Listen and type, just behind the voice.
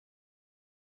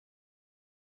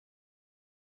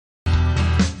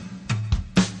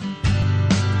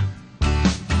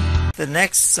the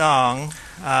next song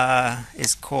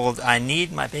is called I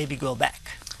Need My Baby Girl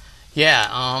Back. Yeah,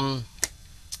 I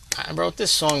wrote this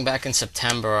song back in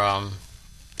September. I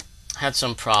had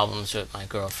some problems with my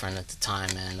girlfriend at the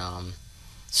time, and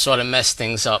sort of messed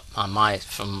things up on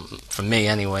from me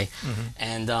anyway. Mm-hmm.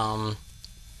 And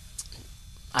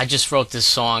I just wrote this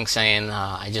song saying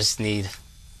I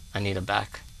need her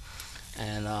back,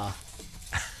 and I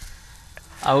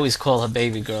always call her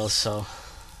baby girl. So.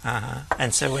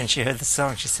 And so when she heard the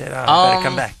song, she said, "Oh, I better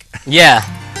come back." Yeah.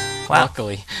 Wow.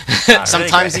 Luckily. Really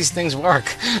Sometimes great. these things work.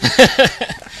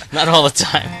 Not all the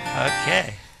time.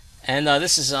 Okay. And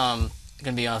this is going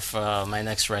to be off my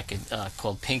next record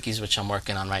called Pinkies, which I'm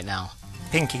working on right now.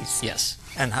 Pinkies. Yes.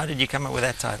 And how did you come up with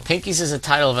that title? Pinkies is the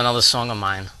title of another song of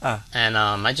mine. Oh. And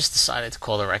I just decided to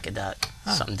call the record that.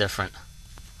 Oh. Something different.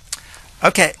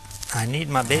 Okay. I Need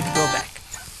My Baby Girl Back.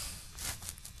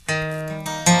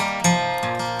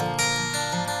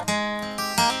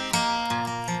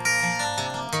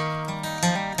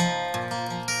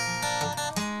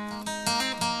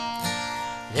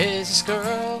 There's this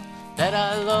girl that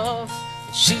I love,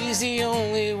 and she's the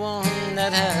only one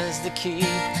that has the key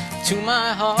to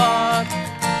my heart.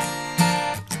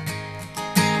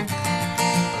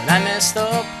 When I messed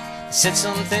up, said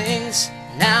some things,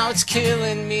 now it's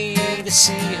killing me to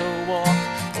see her walk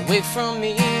away from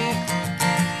me.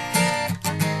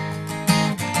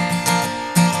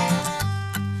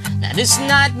 Now this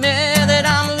nightmare that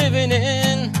I'm living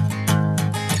in,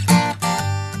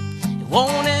 it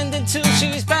won't end until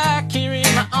she's back here in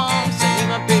my arms. I need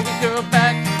my baby girl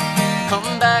back,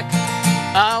 come back,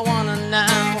 I want her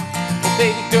now. Oh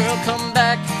baby girl, come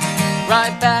back,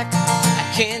 right back,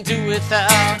 I can't do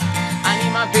without. I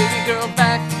need my baby girl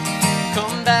back,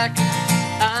 come back,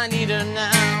 I need her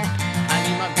now. I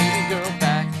need my baby girl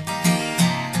back.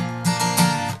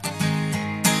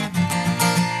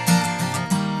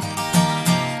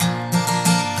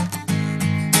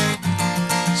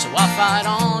 So I fight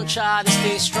on, try to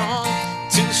stay strong,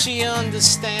 till she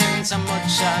understands how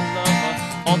much I love her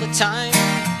all the time.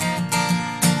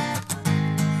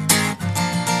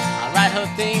 I write her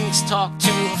things, talk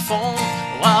to her phone,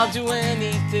 oh, I'll do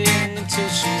anything until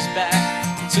she's back,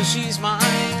 until she's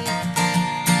mine.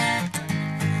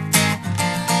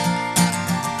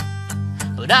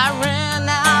 But I ran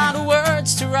out of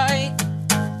words to write,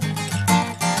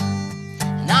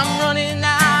 and I'm running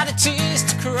out of tears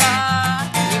to cry.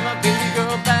 My baby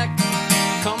girl back,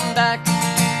 come back,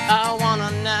 I want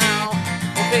her now.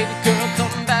 Oh baby girl,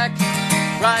 come back,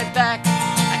 right back,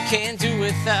 I can't do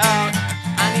without.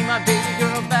 I need my baby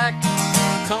girl back,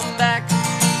 come back,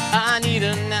 I need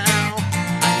her now.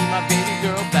 I need my baby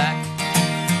girl back.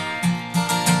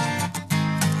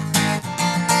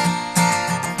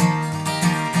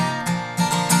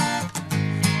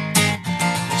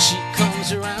 When she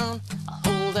comes around, I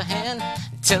hold her hand,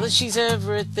 tell her she's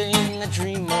everything I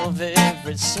dream of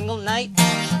every single night.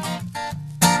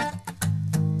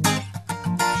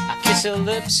 I kiss her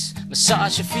lips,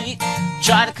 massage her feet,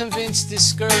 try to convince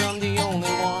this girl I'm the only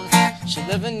one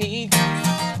she'll ever need.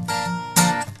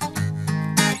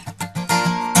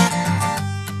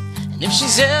 And if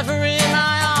she's ever in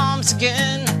my arms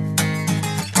again,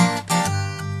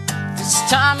 this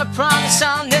time I promise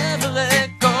I'll never let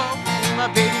go. I need my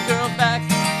baby girl back,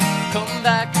 come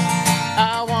back,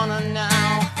 I want her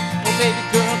now. Oh baby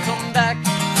girl, come back,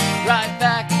 right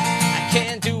back, I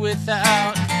can't do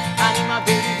without. I need my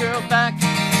baby girl back,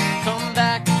 come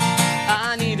back,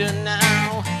 I need her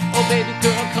now. Oh baby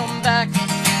girl, come back,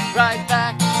 right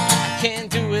back, I can't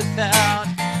do without.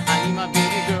 I need my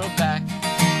baby girl back.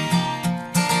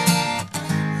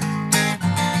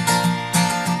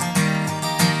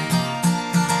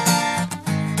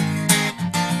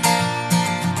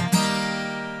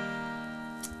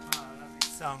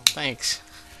 Thanks.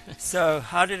 So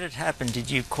how did it happen? Did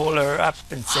you call her up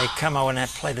and say, "Come, I want to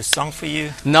play the song for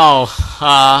you"? No.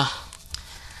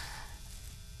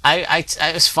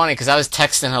 It was funny because I was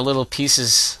texting her little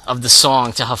pieces of the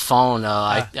song to her phone.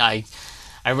 I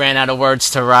ran out of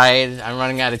words to write. I'm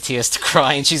running out of tears to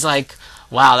cry, and she's like,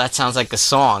 "Wow, that sounds like a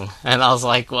song." And I was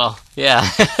like, "Well, yeah,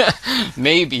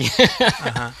 maybe."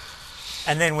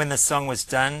 And then when the song was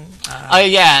done,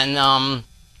 yeah, and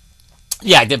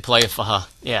yeah, I did play it for her.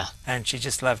 Yeah. and she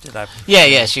just loved it.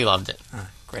 Yeah, she loved it.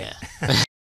 Great. Yeah.